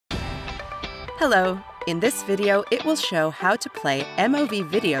Hello! In this video, it will show how to play MOV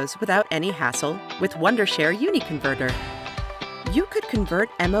videos without any hassle with Wondershare UniConverter. You could convert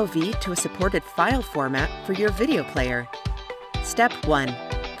MOV to a supported file format for your video player. Step 1.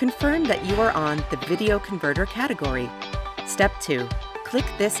 Confirm that you are on the Video Converter category. Step 2. Click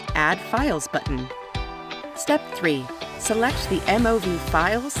this Add Files button. Step 3. Select the MOV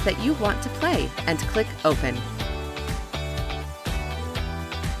files that you want to play and click Open.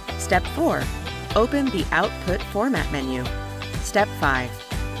 Step 4. Open the Output Format menu. Step 5.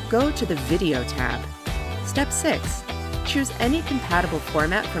 Go to the Video tab. Step 6. Choose any compatible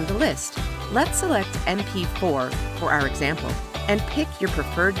format from the list. Let's select MP4 for our example, and pick your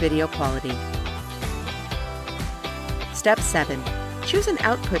preferred video quality. Step 7. Choose an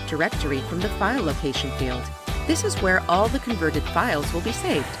output directory from the File Location field. This is where all the converted files will be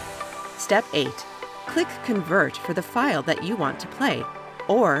saved. Step 8. Click Convert for the file that you want to play,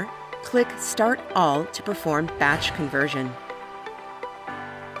 or click Start All to perform batch conversion.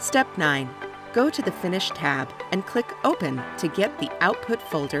 Step 9. Go to the Finish tab and click Open to get the output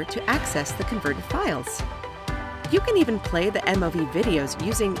folder to access the converted files. You can even play the MOV videos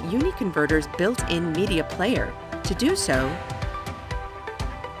using UniConverter's built-in media player. To do so,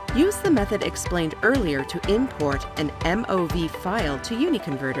 use the method explained earlier to import an MOV file to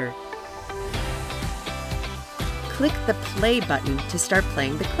UniConverter. Click the Play button to start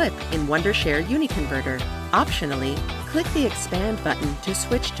playing the clip in Wondershare UniConverter. Optionally, click the Expand button to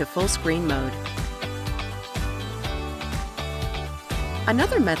switch to full screen mode.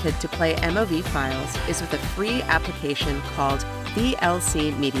 Another method to play MOV files is with a free application called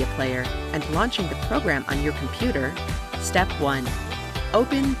VLC Media Player and launching the program on your computer. Step 1.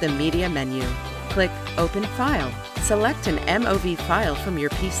 Open the Media menu. Click Open File. Select an MOV file from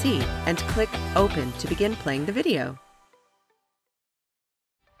your PC and click Open to begin playing the video.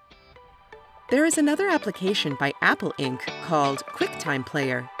 There is another application by Apple Inc. called QuickTime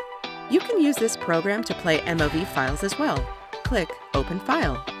Player. You can use this program to play MOV files as well. Click Open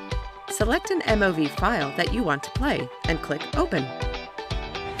File. Select an MOV file that you want to play and click Open.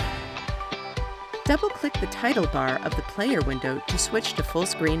 Double-click the title bar of the player window to switch to full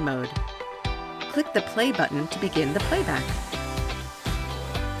screen mode. Click the Play button to begin the playback.